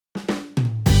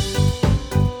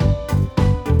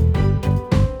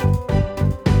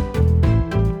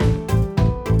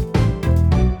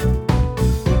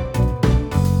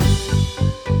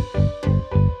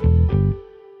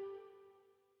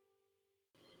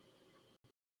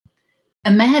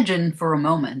Imagine for a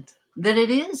moment that it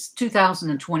is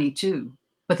 2022,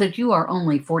 but that you are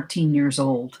only 14 years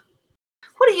old.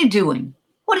 What are you doing?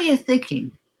 What are you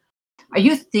thinking? Are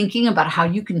you thinking about how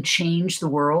you can change the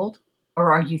world?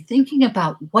 Or are you thinking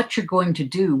about what you're going to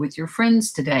do with your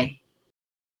friends today?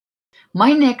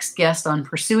 My next guest on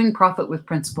Pursuing Profit with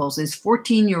Principles is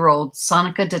 14-year-old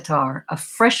Sonika Datar, a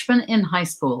freshman in high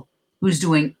school who's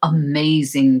doing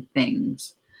amazing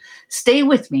things. Stay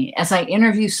with me as I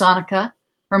interview Sonika,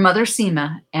 her mother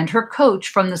Seema, and her coach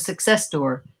from the Success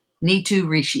Store, Neetu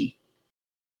Rishi.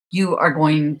 You are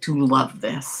going to love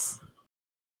this.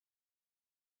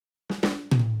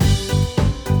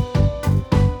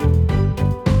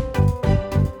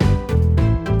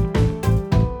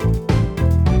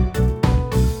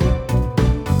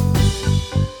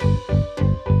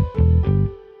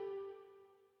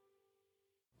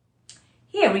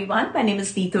 Hey everyone, my name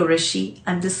is Neetu Rishi.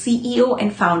 I'm the CEO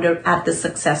and founder at the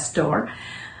Success Store.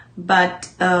 But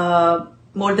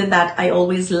more than that, I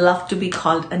always love to be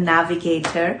called a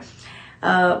navigator.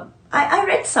 I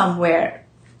read somewhere,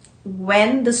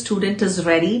 when the student is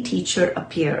ready, teacher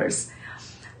appears.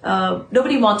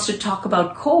 Nobody wants to talk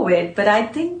about COVID, but I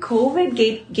think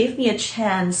COVID gave me a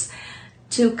chance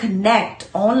to connect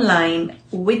online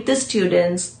with the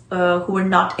students who were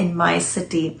not in my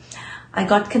city. I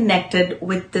got connected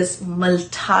with this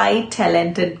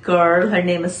multi-talented girl. Her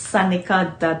name is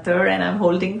Sonika Datar, and I'm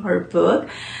holding her book.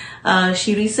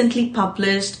 She recently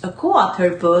published a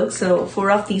co-author book. So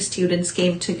 4 of these students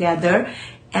came together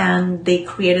and they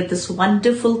created this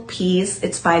wonderful piece.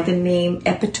 It's by the name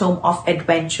Epitome of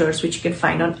Adventures, which you can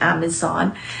find on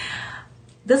Amazon.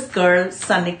 This girl,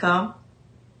 Sonika,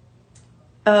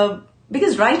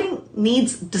 because writing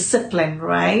needs discipline,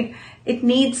 right? It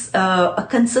needs a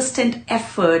consistent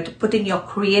effort, putting your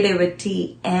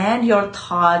creativity and your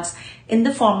thoughts in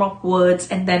the form of words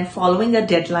and then following a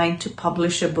deadline to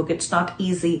publish a book. It's not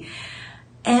easy.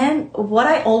 And what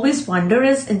I always wonder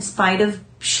is, in spite of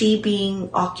she being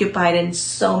occupied in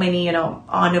so many,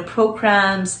 honor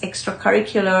programs,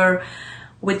 extracurricular,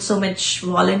 with so much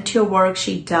volunteer work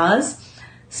she does,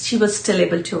 she was still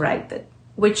able to write it,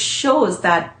 which shows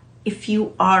that if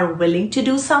you are willing to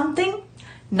do something,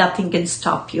 nothing can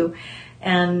stop you.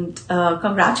 And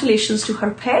congratulations to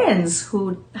her parents,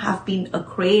 who have been a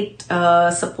great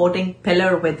supporting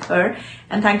pillar with her.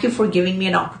 And thank you for giving me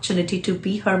an opportunity to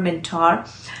be her mentor.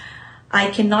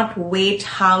 I cannot wait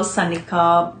how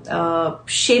Sonika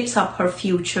shapes up her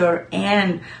future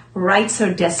and writes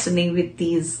her destiny with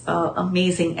these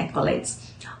amazing accolades.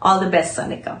 All the best,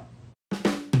 Sonika.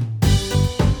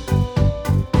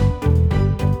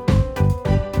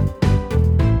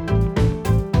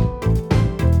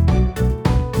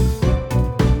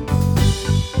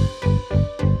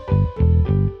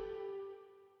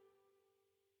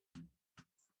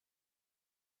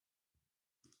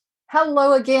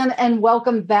 Hello again, and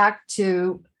welcome back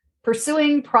to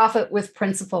Pursuing Profit with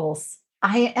Principles.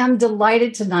 I am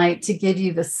delighted tonight to give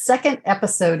you the second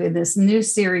episode in this new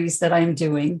series that I'm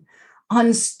doing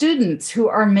on students who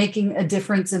are making a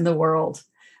difference in the world.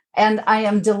 And I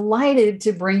am delighted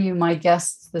to bring you my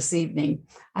guests this evening.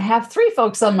 I have 3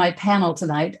 folks on my panel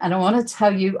tonight, and I want to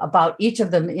tell you about each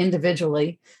of them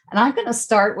individually. And I'm going to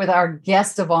start with our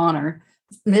guest of honor,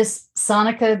 Miss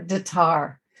Sonika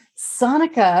Datar.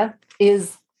 Sonika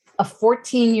is a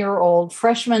 14-year-old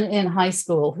freshman in high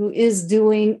school who is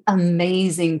doing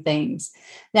amazing things.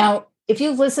 Now, if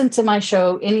you've listened to my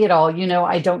show any at all, you know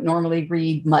I don't normally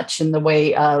read much in the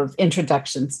way of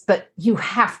introductions, but you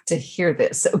have to hear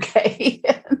this, okay?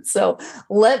 So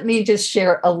let me just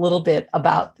share a little bit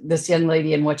about this young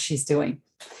lady and what she's doing.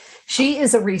 She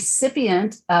is a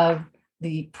recipient of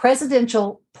the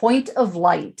Presidential Point of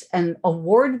Light, an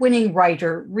award-winning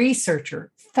writer,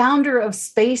 researcher, founder of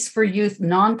Space for Youth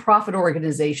nonprofit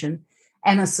organization,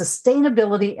 and a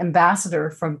sustainability ambassador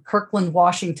from Kirkland,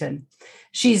 Washington.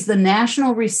 She's the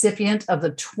national recipient of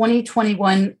the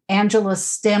 2021 Angela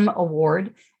STEM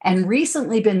Award and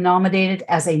recently been nominated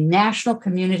as a national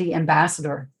community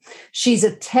ambassador. She's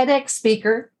a TEDx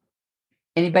speaker.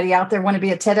 Anybody out there want to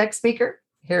be a TEDx speaker?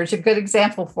 Here's a good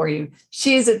example for you.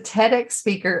 She is a TEDx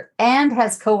speaker and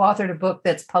has co-authored a book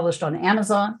that's published on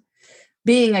Amazon.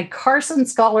 Being a Carson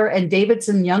Scholar and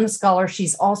Davidson Young Scholar,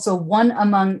 she's also one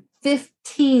among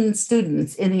 15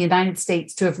 students in the United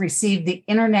States to have received the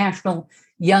International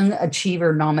Young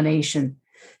Achiever nomination.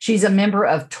 She's a member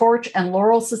of Torch and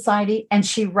Laurel Society, and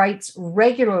she writes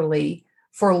regularly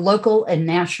for local and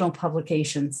national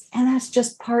publications. And that's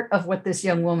just part of what this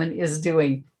young woman is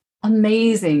doing.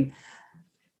 Amazing.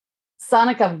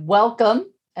 Sonika,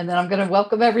 welcome. and then I'm going to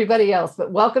welcome everybody else.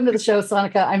 But welcome to the show,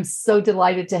 Sonika. I'm so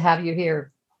delighted to have you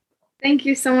here. Thank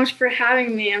you so much for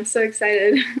having me. I'm so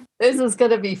excited. This is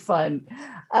going to be fun.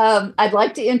 I'd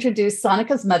like to introduce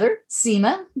Sonika's mother,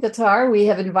 Seema Guitar. We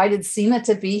have invited Seema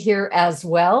to be here as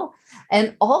well.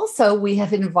 And also we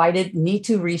have invited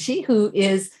Neetu Rishi, who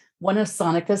is one of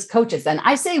Sonika's coaches. And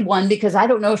I say one because I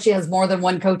don't know if she has more than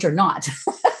one coach or not.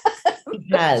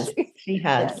 She has. She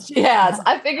has. Yeah, she has.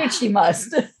 I figured she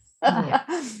must.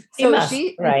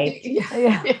 Right.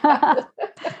 Yeah.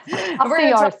 We're going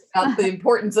to talk about the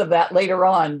importance of that later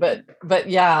on, but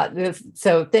yeah.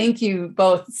 So thank you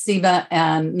both, Seema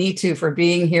and Neetu, for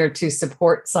being here to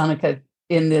support Sonika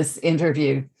in this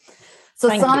interview. So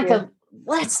Sonika,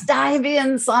 let's dive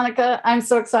in, Sonika. I'm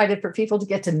so excited for people to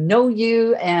get to know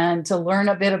you and to learn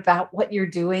a bit about what you're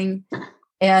doing.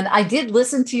 And I did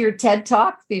listen to your TED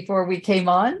Talk before we came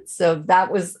on. So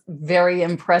that was very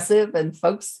impressive. And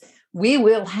folks, we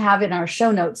will have in our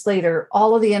show notes later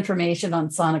all of the information on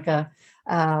Sonika,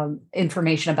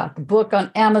 information about the book on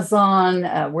Amazon,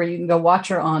 where you can go watch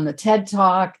her on the TED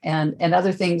Talk and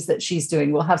other things that she's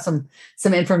doing. We'll have some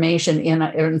information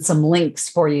in some links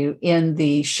for you in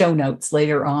the show notes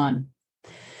later on.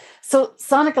 So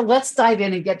Sonika, let's dive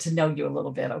in and get to know you a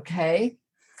little bit, okay?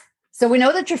 So we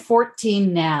know that you're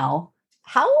 14 now.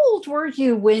 How old were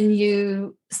you when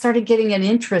you started getting an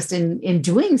interest in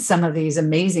doing some of these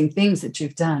amazing things that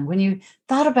you've done? When you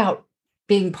thought about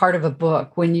being part of a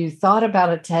book, when you thought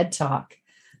about a TED Talk,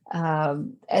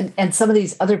 and some of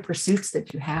these other pursuits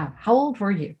that you have, how old were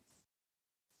you?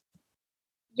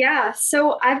 Yeah,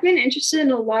 so I've been interested in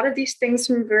a lot of these things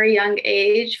from a very young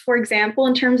age. For example,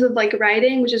 in terms of like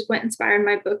writing, which is what inspired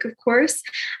my book, of course,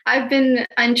 I've been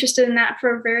interested in that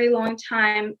for a very long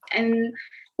time. And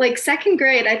like second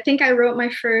grade, I think I wrote my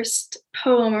first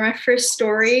poem or my first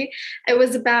story. It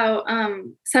was about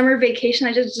summer vacation.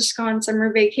 I just gone on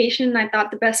summer vacation. I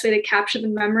thought the best way to capture the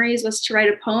memories was to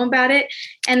write a poem about it.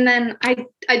 And then I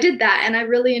did that and I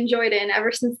really enjoyed it. And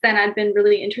ever since then, I've been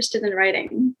really interested in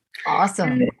writing.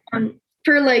 Awesome. And,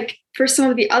 for some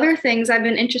of the other things, I've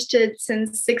been interested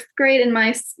since sixth grade in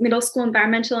my middle school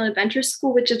environmental and adventure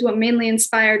school, which is what mainly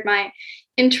inspired my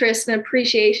interest and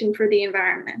appreciation for the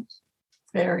environment.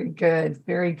 Very good.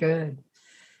 Very good.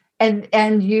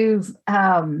 And you've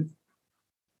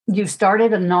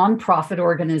started a nonprofit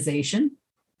organization.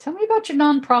 Tell me about your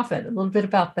nonprofit, a little bit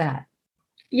about that.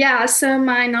 Yeah, so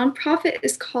my nonprofit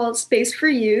is called Space for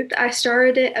Youth. I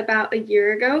started it about a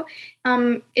year ago.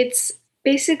 It's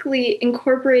basically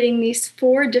incorporating these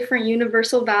 4 different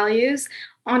universal values: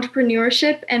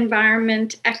 entrepreneurship,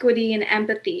 environment, equity, and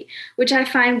empathy, which I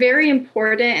find very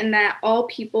important and that all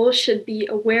people should be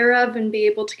aware of and be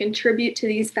able to contribute to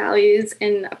these values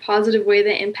in a positive way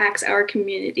that impacts our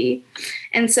community.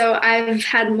 And so I've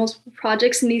had multiple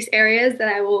projects in these areas that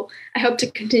I hope to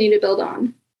continue to build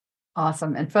on.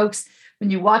 Awesome. And folks, when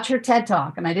you watch her TED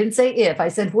Talk, and I didn't say if, I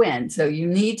said when, so you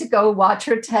need to go watch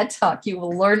her TED Talk. You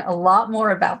will learn a lot more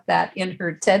about that in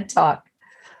her TED Talk.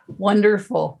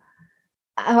 Wonderful.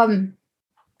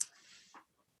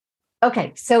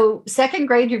 Okay, so second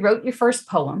grade, you wrote your first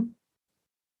poem,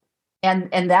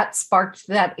 and that sparked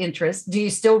that interest. Do you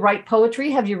still write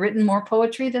poetry? Have you written more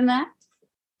poetry than that?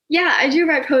 Yeah, I do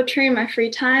write poetry in my free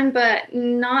time, but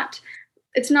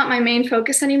it's not my main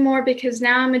focus anymore because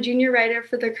now I'm a junior writer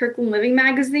for the Curriculum Living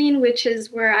magazine, which is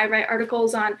where I write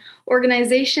articles on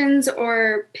organizations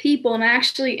or people, and I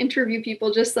actually interview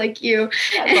people just like you.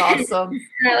 That's awesome.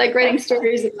 And I like writing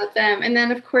stories about them. And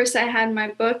then, of course, I had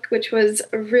my book, which was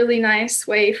a really nice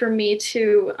way for me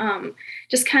to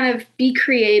just kind of be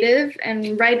creative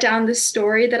and write down this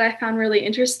story that I found really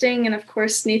interesting. And, of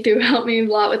course, Neetu helped me a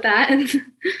lot with that.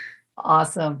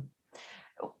 Awesome.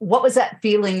 What was that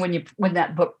feeling when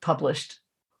that book published?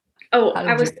 Oh,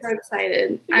 I was so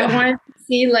excited. Yeah. I wanted to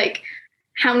see like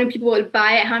how many people would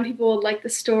buy it, how many people would like the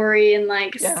story, and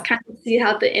like kind of see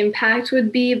how the impact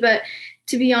would be. But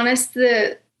to be honest,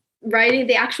 the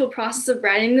actual process of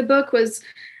writing the book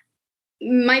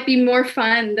might be more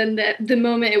fun than the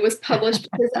moment it was published,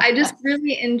 because I just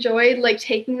really enjoyed like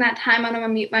taking that time out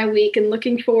of my week and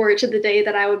looking forward to the day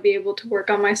that I would be able to work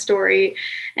on my story.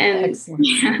 And excellent.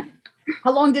 Yeah.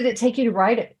 How long did it take you to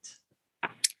write it?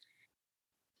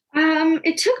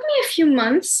 It took me a few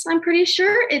months, I'm pretty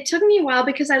sure. It took me a while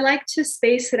because I like to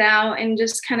space it out and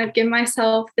just kind of give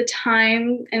myself the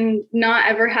time and not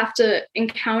ever have to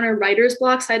encounter writer's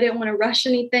blocks. I didn't want to rush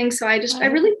anything. So I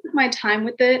really took my time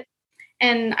with it.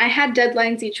 And I had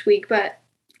deadlines each week, but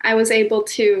I was able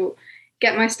to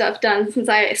get my stuff done since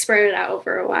I spread it out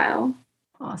over a while.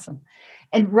 Awesome.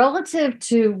 And relative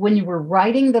to when you were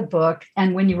writing the book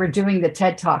and when you were doing the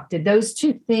TED Talk, did those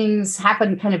two things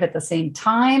happen kind of at the same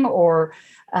time, or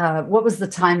what was the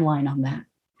timeline on that?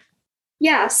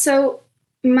 Yeah, so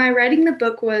my writing the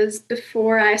book was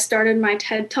before I started my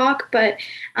TED Talk, but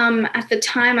at the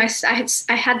time I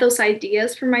had those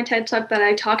ideas for my TED Talk that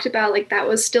I talked about, like that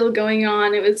was still going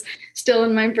on. It was still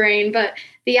in my brain, but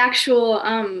the actual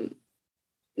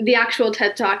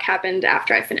TED Talk happened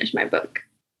after I finished my book.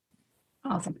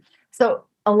 Awesome. So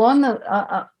along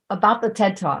the about the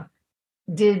TED Talk,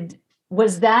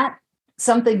 was that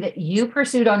something that you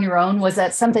pursued on your own? Was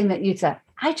that something that you said,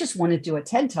 I just want to do a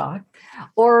TED Talk?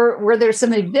 Or were there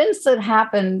some events that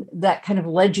happened that kind of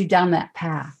led you down that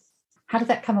path? How did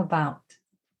that come about?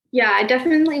 Yeah, it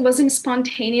definitely wasn't a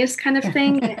spontaneous kind of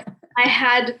thing. I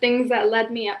had things that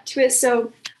led me up to it.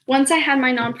 So once I had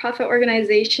my nonprofit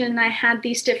organization, I had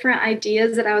these different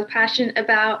ideas that I was passionate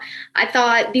about. I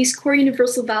thought these core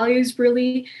universal values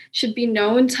really should be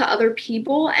known to other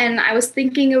people. And I was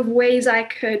thinking of ways I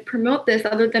could promote this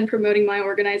other than promoting my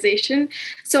organization.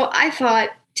 So I thought,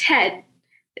 TED,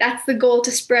 that's the goal,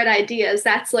 to spread ideas.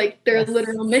 That's like their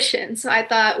literal mission. So I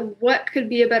thought, what could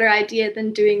be a better idea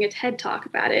than doing a TED Talk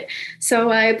about it?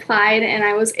 So I applied and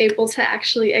I was able to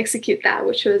actually execute that,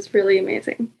 which was really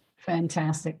amazing.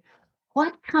 Fantastic.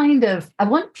 I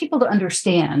want people to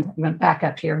understand, I'm going to back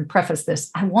up here and preface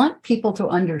this. I want people to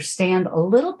understand a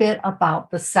little bit about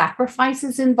the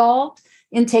sacrifices involved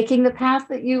in taking the path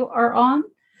that you are on,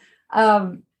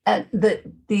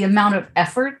 the amount of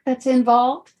effort that's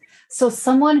involved. So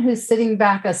someone who's sitting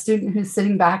back, a student who's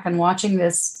sitting back and watching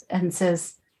this and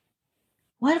says,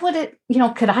 what would it,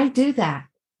 could I do that?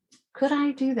 Could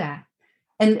I do that?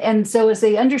 And so as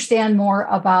they understand more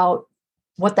about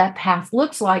what that path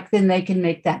looks like, then they can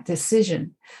make that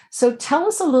decision. So tell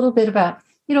us a little bit about,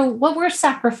 what were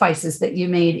sacrifices that you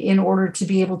made in order to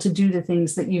be able to do the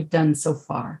things that you've done so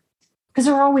far? Because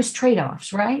there are always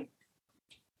trade-offs, right?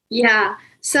 Yeah.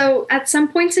 So at some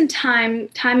points in time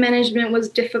management was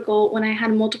difficult when I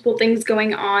had multiple things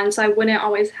going on. So I wouldn't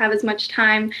always have as much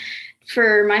time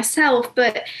for myself.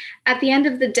 But at the end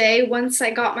of the day, once I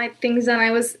got my things done,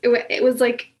 it was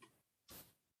like,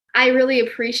 I really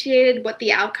appreciated what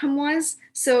the outcome was.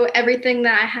 So everything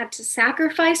that I had to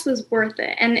sacrifice was worth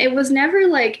it. And it was never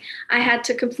like I had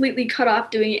to completely cut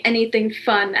off doing anything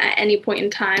fun at any point in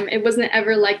time. It wasn't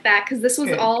ever like that, because this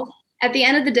was all, at the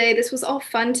end of the day, this was all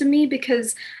fun to me,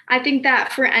 because I think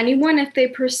that for anyone, if they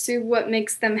pursue what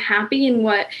makes them happy and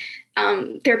what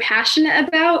they're passionate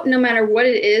about, no matter what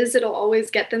it is, it'll always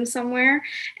get them somewhere.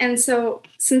 And so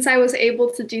since I was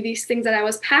able to do these things that I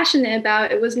was passionate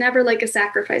about, it was never like a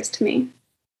sacrifice to me.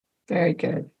 Very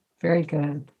good. Very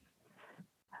good.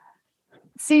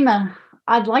 Seema,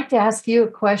 I'd like to ask you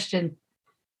a question.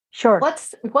 Sure.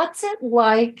 What's it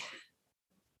like,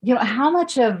 how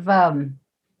much of,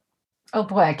 oh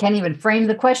boy, I can't even frame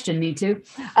the question, me too.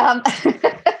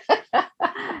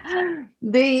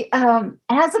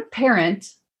 As a parent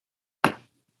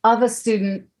of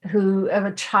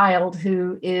a child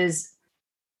who is,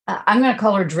 I'm going to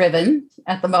call her driven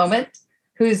at the moment,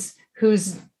 who's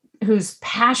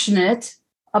passionate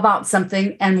about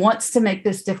something and wants to make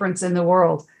this difference in the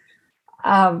world.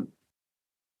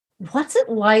 What's it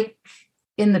like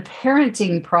in the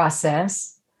parenting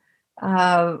process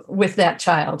with that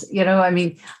child?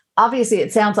 Obviously,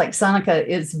 it sounds like Sonika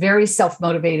is very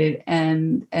self-motivated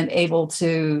and able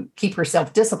to keep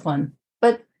herself disciplined.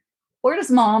 But where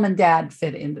does mom and dad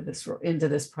fit into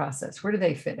this process? Where do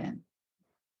they fit in?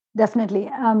 Definitely.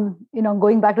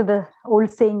 Going back to the old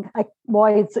saying,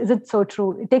 is it so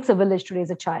true? It takes a village to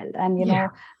raise a child. And,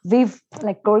 we've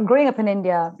growing up in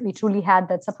India, we truly had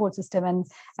that support system. And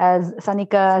as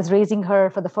Sonika is raising her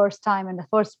for the first time and the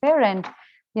first parent,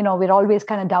 we're always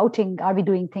kind of doubting, are we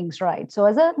doing things right? So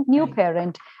as a new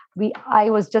parent, I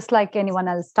was just like anyone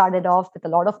else, started off with a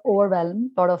lot of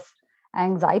overwhelm, a lot of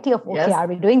anxiety of, okay, are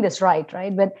we doing this right?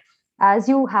 But as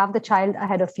you have the child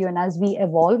ahead of you, and as we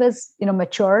evolve as,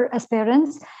 mature as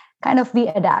parents, kind of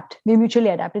we mutually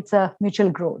adapt. It's a mutual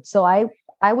growth. So I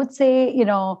would say,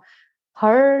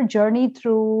 her journey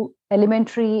through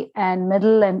elementary and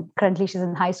middle, and currently she's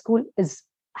in high school,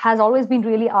 has always been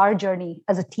really our journey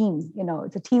as a team.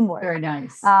 It's a teamwork. Very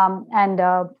nice.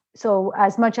 So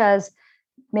as much as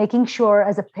making sure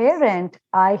as a parent,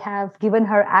 I have given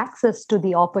her access to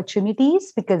the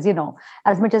opportunities, because,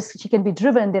 as much as she can be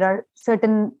driven, there are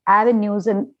certain avenues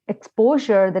and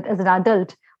exposure that as an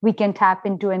adult, we can tap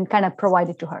into and kind of provide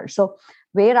it to her. So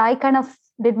where I kind of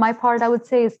did my part, I would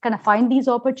say, is kind of find these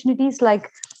opportunities,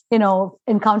 like,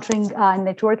 encountering and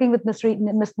networking with Miss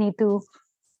Neetu,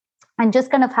 And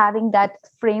just kind of having that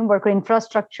framework or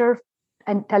infrastructure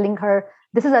and telling her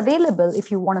this is available if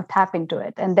you want to tap into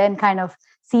it, and then kind of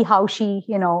see how she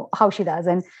does.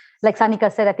 And like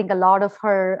Sanika said, I think a lot of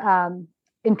her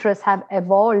interests have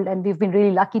evolved, and we've been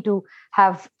really lucky to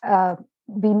have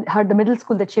the middle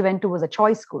school that she went to was a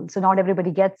choice school, so not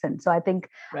everybody gets in. So I think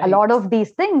a lot of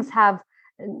these things have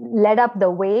led up the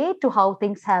way to how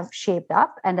things have shaped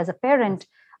up. And as a parent,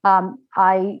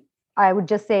 I would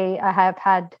just say I have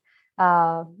had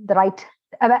I've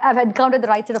encountered the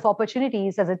right set of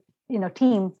opportunities as a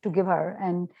team to give her,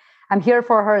 and I'm here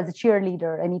for her as a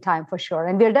cheerleader anytime, for sure.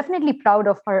 And we're definitely proud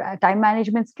of her time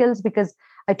management skills, because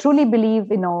I truly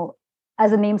believe,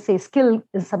 as the name says, skill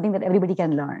is something that everybody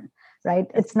can learn, right?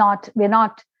 It's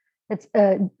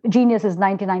genius is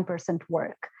 99%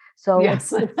 work. So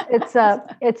yes.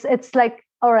 it's like,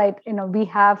 all right, we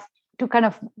have to kind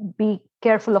of be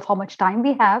careful of how much time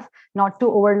we have, not to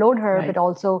overload her, but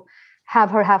also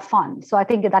have her have fun. So I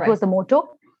think that was the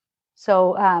motto.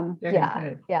 So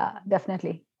yeah,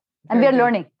 definitely. And we're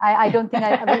learning. I don't think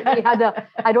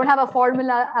I don't have a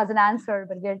formula as an answer,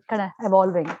 but we're kind of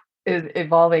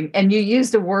evolving. And you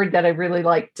used a word that I really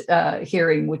liked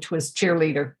hearing, which was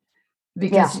cheerleader,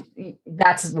 because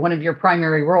that's one of your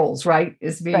primary roles, right?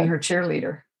 Is being her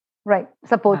cheerleader. Right.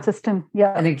 Support system.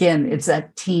 Yeah. And again, it's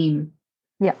that team.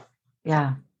 Yeah.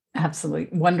 Yeah.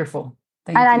 Absolutely. Wonderful.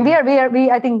 And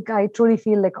I think I truly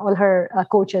feel like all her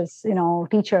coaches,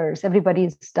 teachers,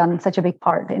 everybody's done such a big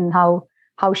part in how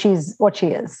she's what she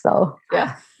is. So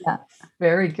yeah.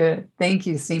 Very good. Thank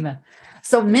you, Seema.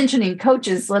 So mentioning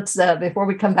coaches, let's before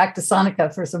we come back to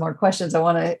Sanika for some more questions, I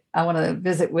want to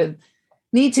visit with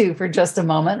Neetu for just a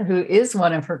moment, who is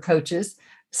one of her coaches.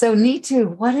 So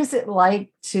Neetu, what is it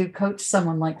like to coach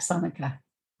someone like Sanika?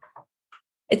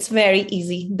 It's very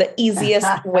easy, the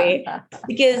easiest way,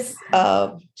 because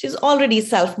she's already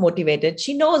self-motivated.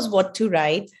 She knows what to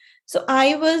write. So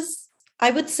I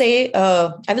would say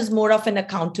I was more of an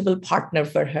accountable partner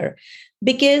for her,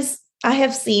 because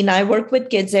I work with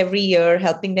kids every year,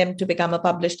 helping them to become a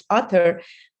published author.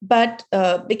 But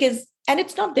and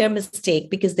it's not their mistake,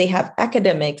 because they have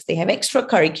academics, they have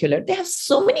extracurricular, they have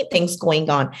so many things going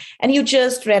on. And you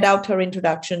just read out her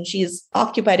introduction. She's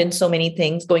occupied in so many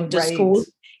things, going to school.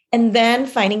 And then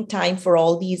finding time for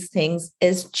all these things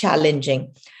is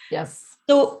challenging. Yes.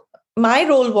 So my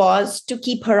role was to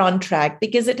keep her on track,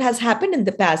 because it has happened in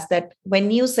the past that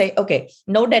when you say, okay,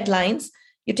 no deadlines,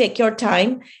 you take your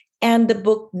time, and the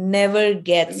book never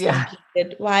gets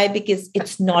completed. Why? Because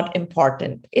it's not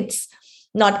important. It's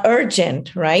not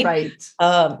urgent, right?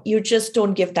 Right. You just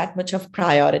don't give that much of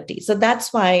priority. So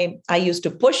that's why I used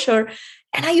to push her.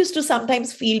 And I used to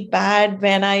sometimes feel bad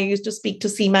when I used to speak to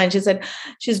Seema and she said,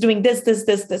 she's doing this.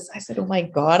 I said, oh my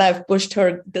God, I've pushed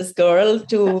this girl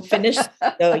to finish,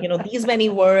 these many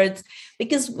words,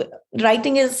 because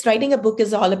writing a book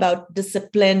is all about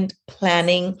disciplined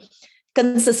planning,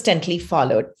 consistently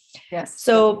followed. Yes.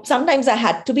 So sometimes I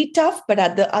had to be tough, but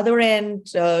at the other end,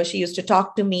 she used to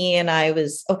talk to me and I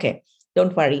was, okay,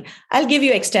 don't worry, I'll give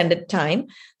you extended time.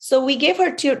 So we gave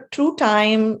her true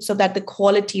time so that the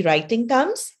quality writing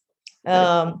comes.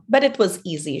 But it was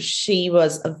easy. She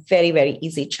was a very, very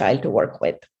easy child to work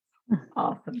with.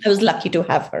 Awesome. I was lucky to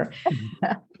have her.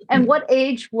 And what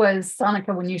age was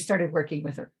Sanika when you started working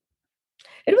with her?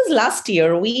 It was last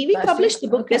year. We published the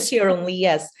book this year only.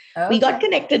 Yes. Okay. We got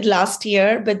connected last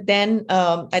year, but then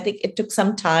I think it took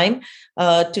some time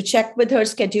to check with her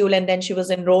schedule. And then she was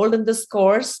enrolled in this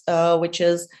course, which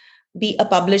is be a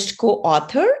published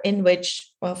co-author, in which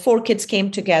 4 kids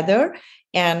came together.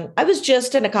 And I was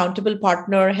just an accountable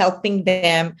partner, helping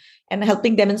them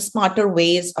in smarter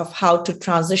ways of how to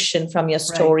transition from your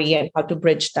story and how to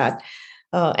bridge that.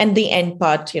 And the end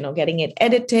part, getting it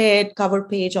edited, cover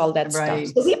page, all that stuff.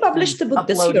 So we published the book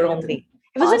this year only.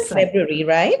 It was in February,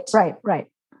 right? Right.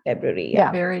 February,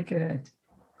 yeah. Very good.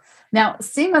 Now,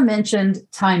 Seema mentioned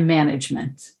time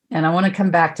management, and I want to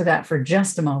come back to that for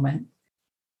just a moment,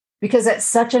 because that's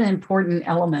such an important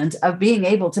element of being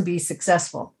able to be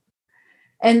successful.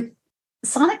 And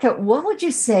Sanika, what would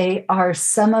you say are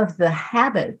some of the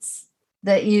habits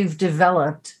that you've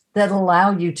developed that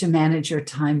allow you to manage your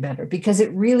time better? Because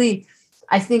it really,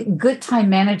 I think good time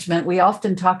management, we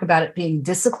often talk about it being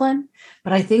discipline,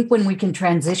 but I think when we can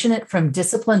transition it from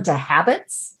discipline to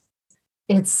habits,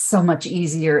 it's so much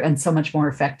easier and so much more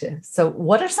effective. So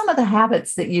what are some of the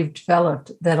habits that you've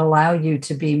developed that allow you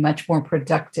to be much more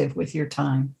productive with your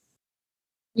time?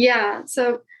 Yeah,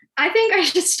 so I think I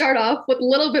should start off with a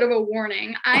little bit of a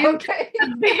warning. I'm a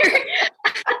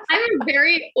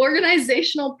very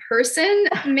organizational person.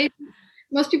 Maybe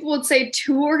most people would say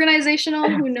too organizational.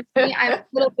 Who knows me? I'm a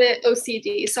little bit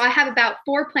OCD. So I have about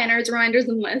 4 planners, reminders,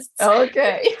 and lists.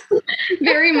 Okay.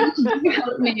 Very much do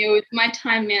help me with my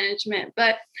time management.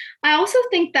 But I also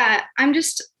think that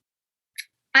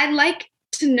I like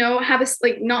to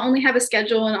not only have a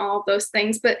schedule and all of those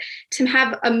things, but to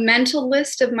have a mental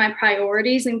list of my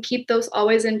priorities and keep those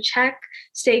always in check,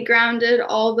 stay grounded,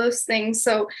 all those things.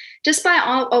 So just by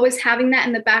always having that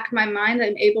in the back of my mind,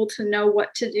 I'm able to know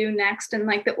what to do next and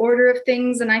like the order of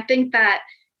things. And I think that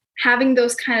having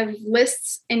those kind of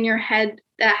lists in your head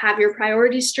that have your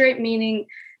priorities straight, meaning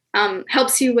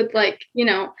helps you with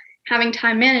having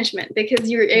time management, because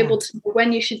you're able to know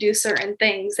when you should do certain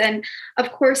things. And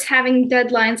of course, having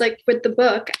deadlines, like with the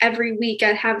book, every week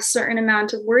I'd have a certain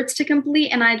amount of words to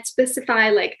complete, and I'd specify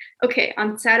like, okay,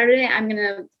 on Saturday I'm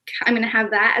gonna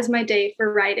have that as my day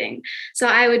for writing. So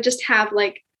I would just have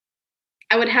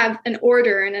I would have an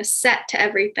order and a set to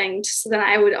everything, so that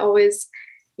I would always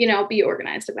be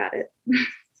organized about it.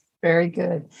 Very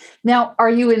good. Now, are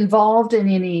you involved in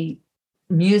any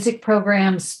music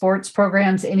programs, sports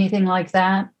programs, anything like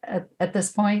that at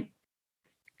this point?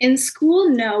 In school,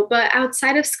 no, but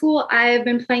outside of school, I've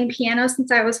been playing piano since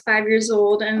I was 5 years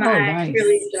old, and I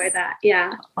really enjoy that.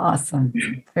 Yeah. Awesome.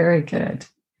 Very good.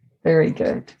 Very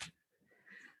good.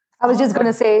 I was just going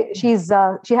to say she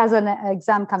has an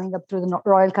exam coming up through the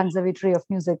Royal Conservatory of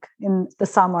Music in the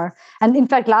summer. And in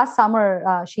fact, last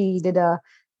summer, she did a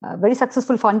very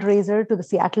successful fundraiser to the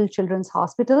Seattle Children's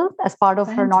Hospital as part of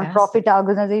her nonprofit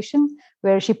organization,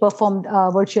 where she performed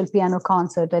a virtual piano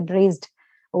concert and raised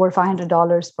over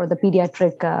 $500 for the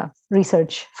pediatric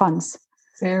research funds.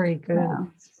 Very good.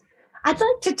 I'd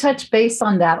like to touch base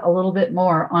on that a little bit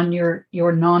more, on your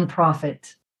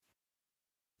nonprofit.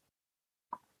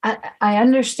 I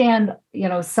understand,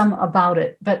 some about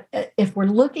it, but if we're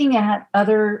looking at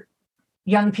other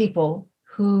young people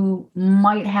who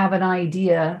might have an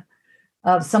idea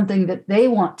of something that they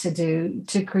want to do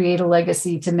to create a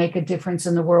legacy, to make a difference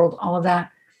in the world, all of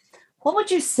that, what would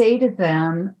you say to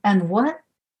them, and what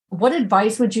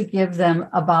advice would you give them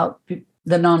about the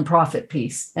nonprofit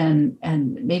piece? And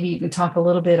maybe you can talk a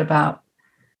little bit about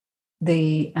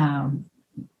the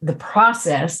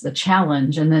process, the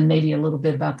challenge, and then maybe a little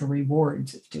bit about the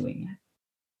rewards of doing it.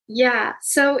 Yeah.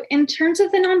 So in terms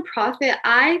of the nonprofit,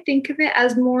 I think of it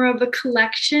as more of a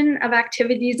collection of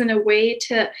activities and a way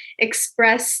to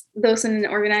express those in an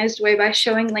organized way by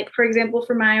showing, like, for example,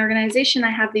 for my organization, I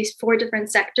have these 4 different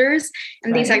sectors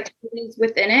and these activities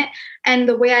within it. And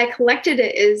the way I collected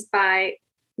it is by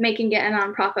making it a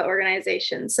nonprofit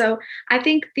organization. So I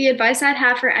think the advice I'd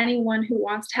have for anyone who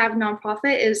wants to have a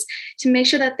nonprofit is to make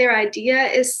sure that their idea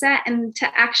is set, and to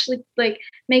actually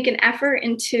make an effort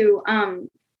into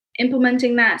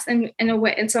implementing that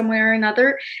in some way or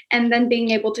another, and then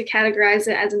being able to categorize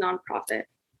it as a nonprofit.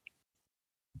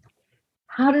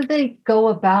 How do they go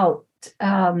about,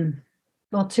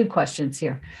 2 questions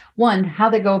here. One, how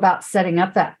they go about setting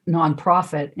up that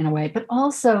nonprofit in a way, but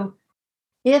also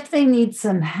if they need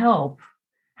some help,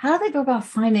 how do they go about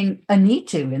finding a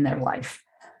need-to in their life?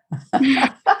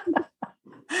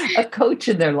 A coach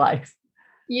in their life?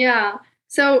 Yeah.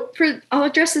 So I'll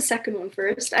address the second one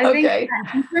first. I think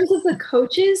that in terms of the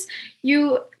coaches,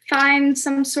 you find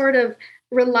some sort of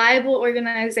reliable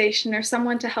organization or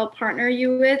someone to help partner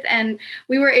you with. And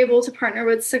we were able to partner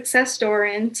with Success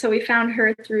Doran. So we found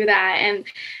her through that. And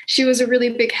she was a really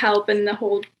big help in the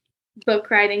whole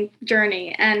book writing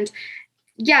journey. And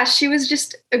yeah, she was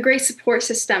just a great support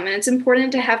system. And it's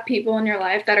important to have people in your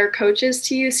life that are coaches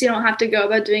to you, so you don't have to go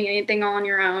about doing anything all on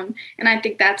your own. And I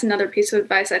think that's another piece of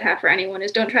advice I'd have for anyone,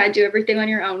 is don't try to do everything on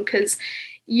your own, because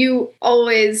you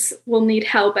always will need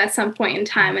help at some point in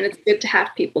time. And it's good to have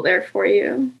people there for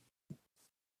you.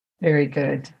 Very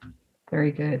good.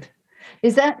 Very good.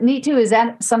 Is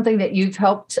that something that you've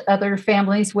helped other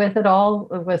families with at all,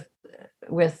 with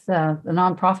the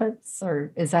nonprofits,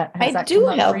 or has that do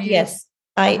help? Yes.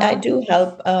 I do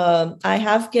help. I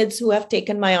have kids who have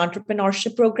taken my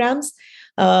entrepreneurship programs.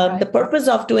 The purpose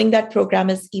of doing that program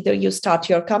is either you start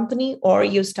your company or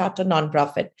you start a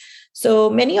nonprofit. So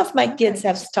many of my kids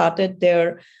have started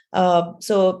their.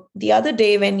 So the other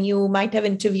day, when you might have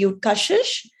interviewed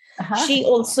Kashish, she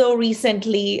also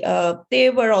recently,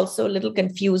 they were also a little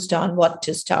confused on what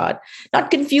to start. Not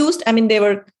confused. I mean, they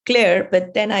were clear,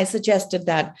 but then I suggested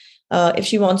that if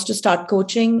she wants to start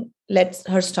coaching, let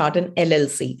her start an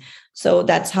LLC. So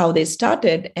that's how they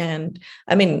started. And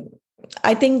I mean,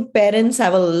 I think parents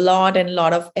have a lot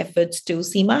of efforts too.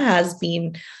 Seema has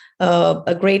been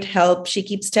a great help. She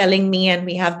keeps telling me, and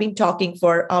we have been talking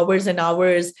for hours and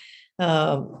hours.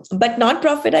 But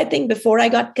nonprofit, I think before I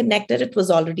got connected, it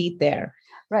was already there.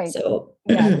 Right. So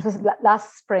Yeah, this is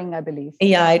last spring, I believe.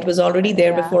 yeah, it was already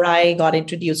there Yeah. before I got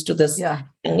introduced to this Yeah.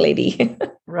 young lady.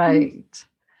 Right.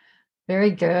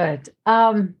 Very good.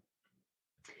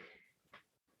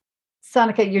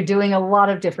 Sonika, you're doing a lot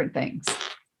of different things.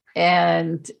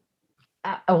 And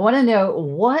I want to know,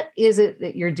 what is it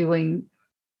that you're doing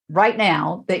right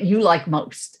now that you like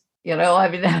most? You know, I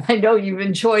mean, I know you've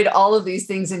enjoyed all of these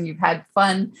things and you've had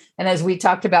fun. And as we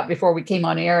talked about before we came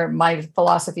on air, my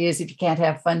philosophy is if you can't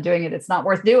have fun doing it, it's not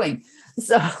worth doing.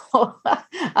 So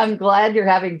I'm glad you're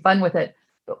having fun with it.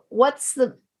 But what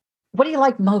do you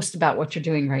like most about what you're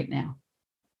doing right now?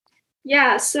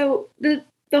 Yeah, so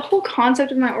the whole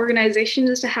concept of my organization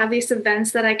is to have these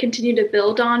events that I continue to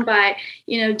build on by,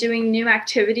 doing new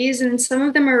activities. And some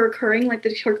of them are recurring, like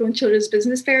the Kirkland Children's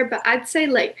Business Fair. But I'd say,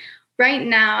 like, right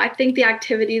now, I think the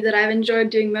activity that I've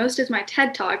enjoyed doing most is my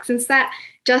TED Talk, since that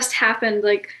just happened,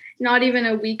 like, not even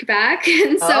a week back.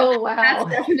 And so wow.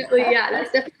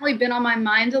 that's definitely been on my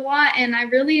mind a lot. And I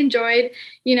really enjoyed,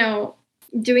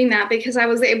 doing that because I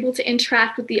was able to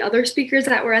interact with the other speakers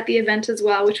that were at the event as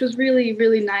well, which was really,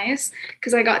 really nice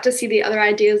because I got to see the other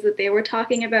ideas that they were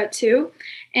talking about too.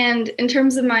 And in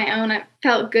terms of my own, it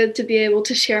felt good to be able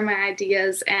to share my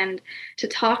ideas and to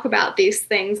talk about these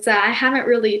things that I haven't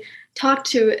really talked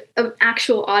to an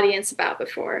actual audience about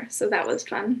before. So that was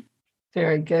fun.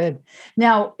 Very good.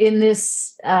 Now, in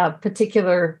this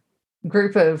particular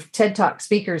group of TED Talk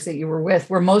speakers that you were with,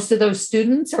 were most of those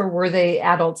students or were they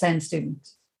adults and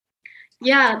students?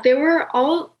 Yeah, they were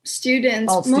all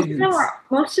students.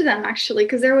 Most of them actually,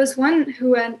 because there was one who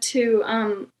went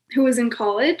to who was in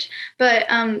college, but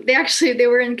they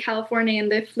were in California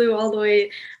and they flew all the way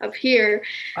up here.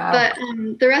 Wow. But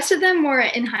the rest of them were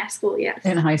in high school. Yes,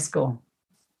 in high school.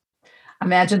 I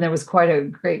imagine there was quite a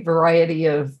great variety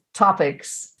of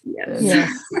topics.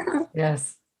 Yes.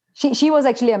 Yes. She was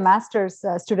actually a master's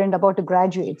student about to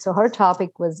graduate. So her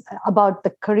topic was about the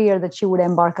career that she would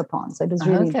embark upon. So it was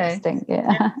really interesting.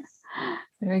 Yeah.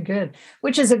 Very good.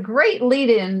 Which is a great lead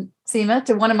in, Seema,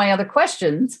 to one of my other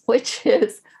questions, which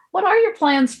is, what are your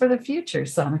plans for the future,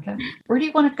 Sonika? Where do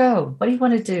you want to go? What do you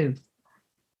want to do?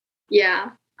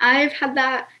 Yeah, I've had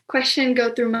that question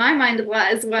go through my mind a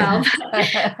lot as well.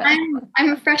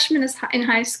 I'm a freshman in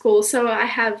high school, so I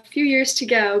have a few years to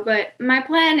go. But my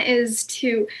plan is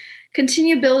to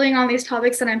continue building on these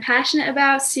topics that I'm passionate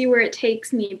about, see where it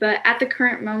takes me. But at the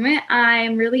current moment,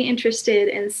 I'm really interested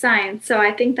in science, so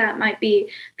I think that might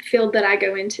be the field that I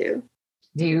go into.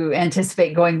 Do you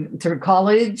anticipate going through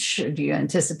college? Do you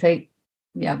anticipate,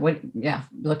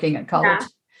 looking at college? Yeah.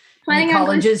 Any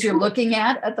colleges you're looking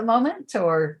at the moment,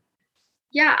 or?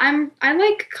 Yeah, I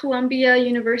like Columbia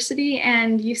University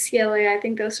and UCLA. I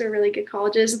think those are really good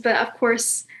colleges, but of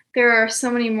course there are so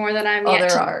many more that I'm yet to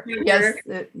discover. Yes,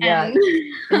 yeah.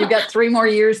 And you've got 3 more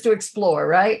years to explore,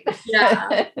 right?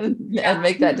 Yeah. and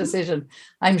make that decision.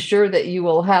 I'm sure that you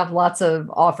will have lots of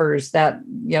offers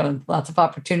lots of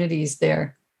opportunities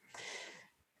there.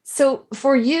 So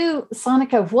for you,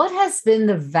 Sonika, what has been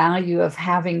the value of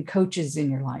having coaches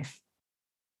in your life?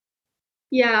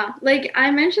 Yeah, like I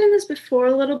mentioned this before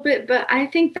a little bit, but I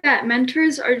think that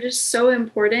mentors are just so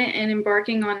important in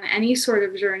embarking on any sort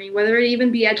of journey, whether it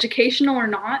even be educational or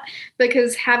not,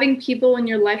 because having people in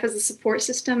your life as a support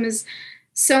system is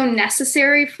so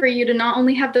necessary for you to not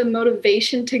only have the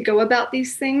motivation to go about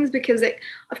these things, because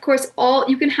of course,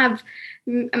 you can have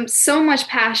so much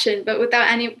passion, but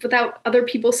without other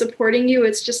people supporting you,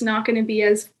 it's just not going to be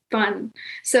as fun.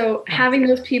 So having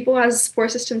those people as a support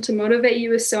system to motivate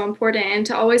you is so important, and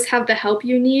to always have the help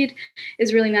you need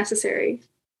is really necessary.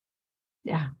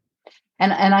 Yeah.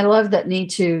 And I love that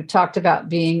Neetu talked about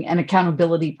being an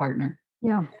accountability partner.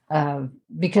 Yeah.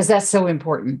 Because that's so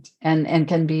important and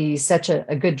can be such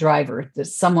a good driver.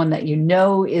 There's someone that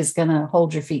is going to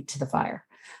hold your feet to the fire.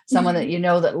 Someone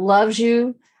that that loves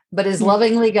you, but is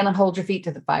lovingly going to hold your feet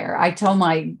to the fire. I tell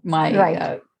my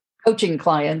coaching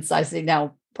clients, I say,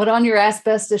 now put on your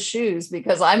asbestos shoes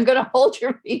because I'm going to hold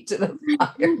your feet to the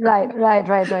fire.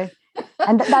 Right.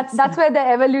 And that's where the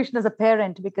evolution as a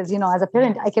parent, because as a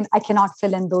parent, I cannot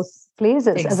fill in those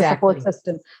places as a support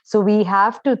system. So we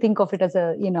have to think of it as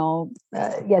so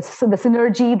the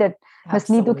synergy that Ms.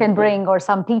 Neetu can bring or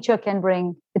some teacher can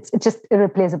bring, it's just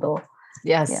irreplaceable.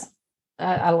 Yes. Yeah.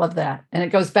 I love that. And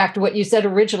it goes back to what you said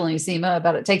originally, Seema,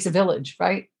 about it takes a village,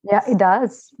 right? Yeah, it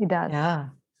does. Yeah.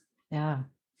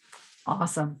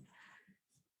 Awesome.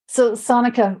 So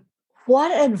Sonika,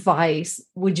 what advice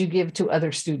would you give to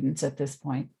other students at this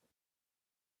point?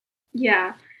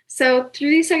 Yeah. So through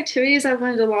these activities, I've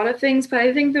learned a lot of things, but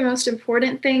I think the most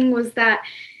important thing was that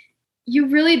you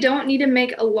really don't need to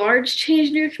make a large change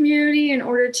in your community in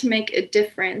order to make a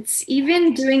difference.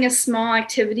 Even doing a small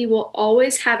activity will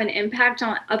always have an impact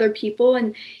on other people.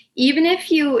 And even if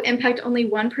you impact only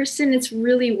one person, it's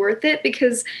really worth it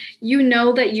because you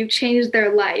know that you've changed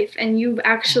their life and you've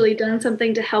actually done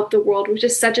something to help the world, which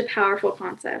is such a powerful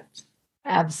concept.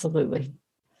 Absolutely.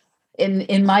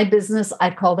 In my business, I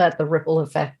call that the ripple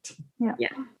effect. Yeah.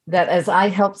 That as I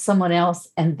help someone else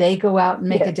and they go out and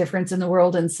make a difference in the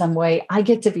world in some way, I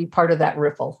get to be part of that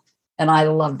ripple. And I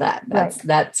love that.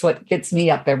 That's what gets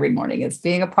me up every morning, is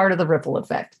being a part of the ripple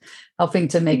effect, helping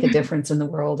to make a difference in the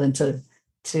world and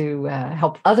to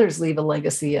help others leave a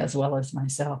legacy as well as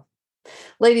myself.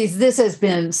 Ladies, this has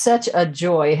been such a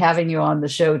joy having you on the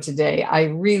show today. I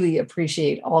really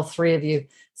appreciate all three of you.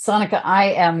 Sonika,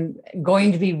 I am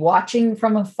going to be watching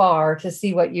from afar to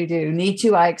see what you do.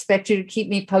 Neetu, I expect you to keep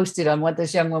me posted on what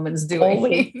this young woman's doing.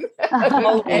 Always.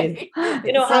 Always.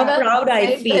 You know how proud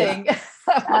I feel.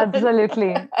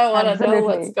 Absolutely. I want to know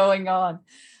what's going on.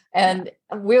 And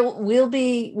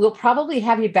we'll probably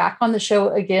have you back on the show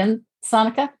again,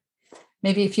 Sonika,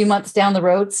 maybe a few months down the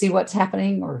road, see what's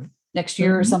happening, or next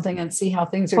year or something, and see how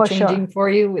things are changing for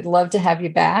you. We'd love to have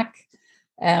you back.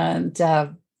 And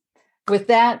with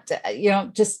that,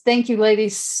 just thank you,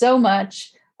 ladies, so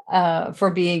much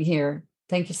for being here.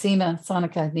 Thank you, Seema,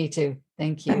 Sonika, Neetu.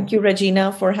 Thank you. Thank you,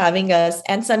 Regina, for having us.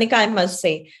 And Sonika, I must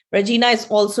say, Regina is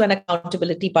also an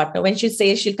accountability partner. When she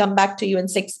says she'll come back to you in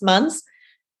 6 months,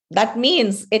 that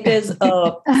means it is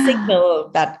a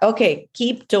signal that, okay,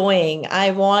 keep doing.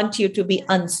 I want you to be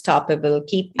unstoppable.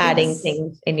 Keep adding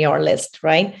things in your list,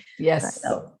 right? Yes.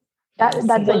 So, that's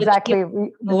exactly.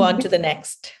 Move on to the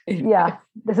next. Yeah,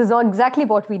 this is exactly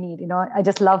what we need. I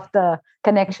just love the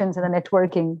connections and the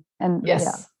networking. And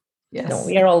Yes, no,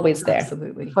 we are always there.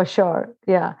 Absolutely. For sure.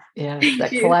 Yeah. Yes,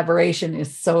 that collaboration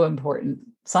is so important.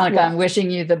 Sonika, I'm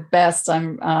wishing you the best.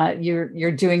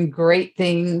 You're doing great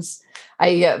things.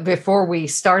 Before we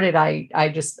started,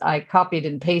 I copied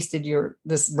and pasted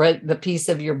the piece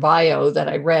of your bio that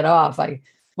I read off.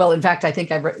 In fact, I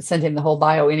think I sent him the whole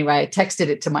bio anyway. I texted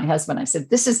it to my husband. I said,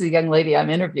 "This is the young lady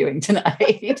I'm interviewing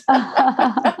tonight."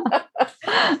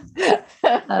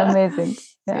 Amazing.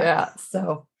 Yeah.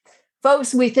 So,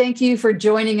 folks, we thank you for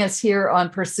joining us here on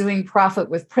Pursuing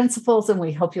Profit with Principles, and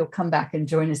we hope you'll come back and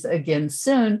join us again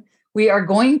soon.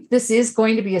 This is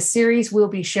going to be a series. We'll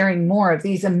be sharing more of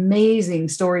these amazing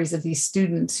stories of these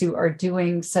students who are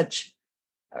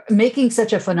making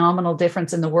such a phenomenal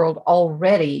difference in the world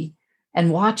already,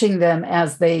 and watching them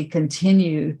as they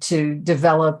continue to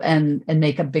develop and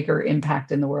make a bigger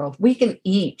impact in the world. We can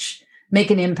each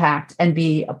make an impact and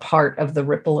be a part of the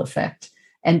ripple effect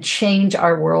and change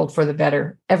our world for the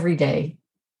better every day.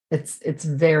 It's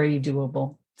very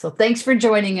doable. So thanks for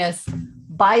joining us.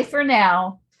 Bye for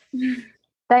now.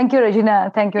 Thank you, Regina.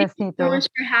 Thank you, Thank you so much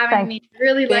for having me.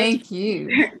 Really Thank you.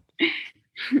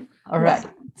 All right.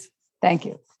 Thank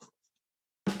you.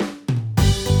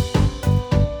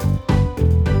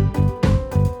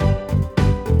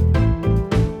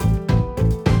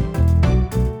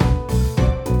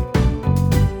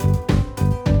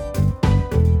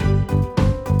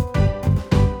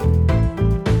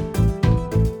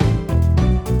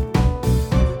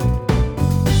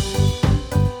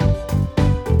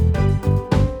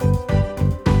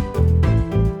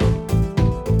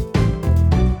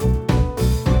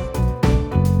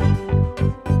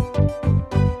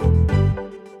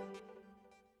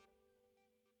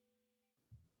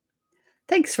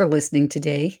 Thanks for listening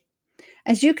today.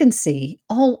 As you can see,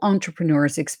 all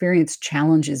entrepreneurs experience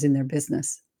challenges in their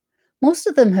business. Most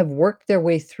of them have worked their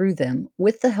way through them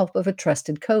with the help of a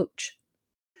trusted coach.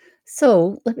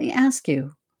 So let me ask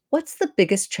you, what's the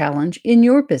biggest challenge in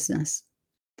your business?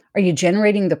 Are you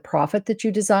generating the profit that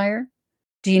you desire?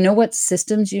 Do you know what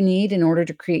systems you need in order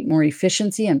to create more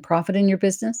efficiency and profit in your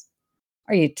business?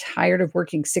 Are you tired of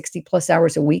working 60 plus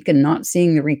hours a week and not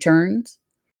seeing the returns?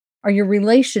 Are your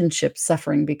relationships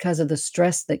suffering because of the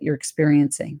stress that you're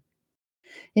experiencing?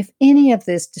 If any of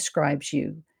this describes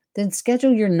you, then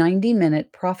schedule your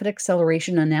 90-minute profit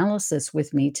acceleration analysis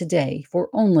with me today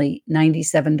for only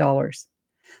 $97.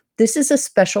 This is a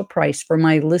special price for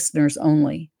my listeners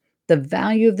only. The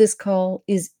value of this call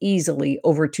is easily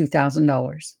over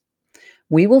 $2,000.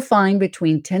 We will find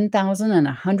between $10,000 and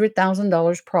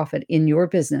 $100,000 profit in your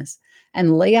business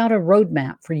and lay out a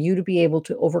roadmap for you to be able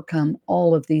to overcome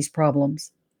all of these problems.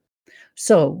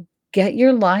 So, get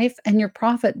your life and your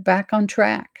profit back on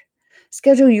track.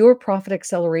 Schedule your profit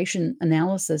acceleration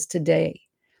analysis today.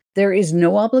 There is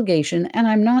no obligation, and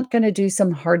I'm not going to do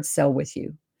some hard sell with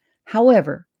you.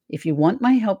 However, if you want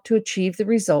my help to achieve the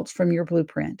results from your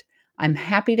blueprint, I'm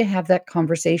happy to have that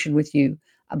conversation with you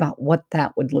about what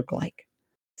that would look like.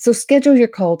 So schedule your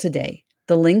call today.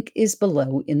 The link is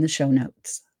below in the show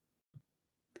notes.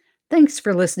 Thanks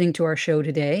for listening to our show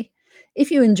today.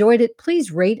 If you enjoyed it, please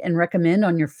rate and recommend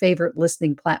on your favorite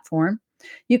listening platform.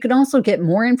 You can also get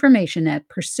more information at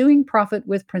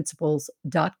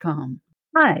pursuingprofitwithprinciples.com.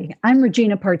 Hi, I'm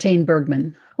Regina Partain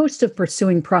Bergman, host of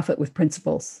Pursuing Profit with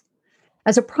Principles.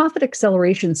 As a profit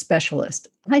acceleration specialist,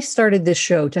 I started this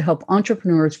show to help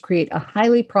entrepreneurs create a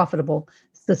highly profitable,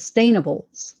 sustainable,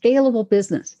 scalable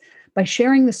business by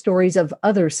sharing the stories of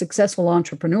other successful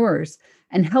entrepreneurs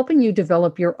and helping you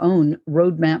develop your own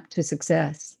roadmap to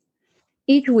success.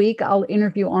 Each week, I'll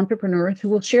interview entrepreneurs who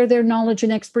will share their knowledge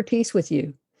and expertise with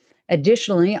you.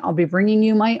 Additionally, I'll be bringing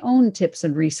you my own tips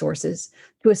and resources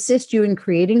to assist you in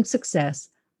creating success,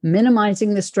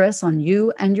 minimizing the stress on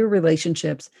you and your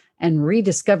relationships, and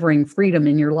rediscovering freedom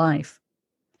in your life.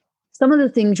 Some of the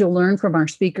things you'll learn from our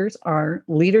speakers are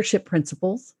leadership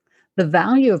principles, the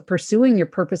value of pursuing your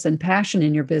purpose and passion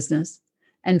in your business,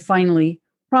 and finally,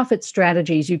 profit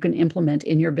strategies you can implement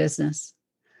in your business.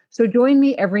 So join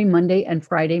me every Monday and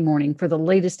Friday morning for the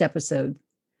latest episode.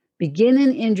 Begin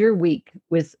and end your week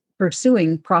with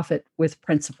Pursuing Profit with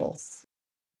Principles.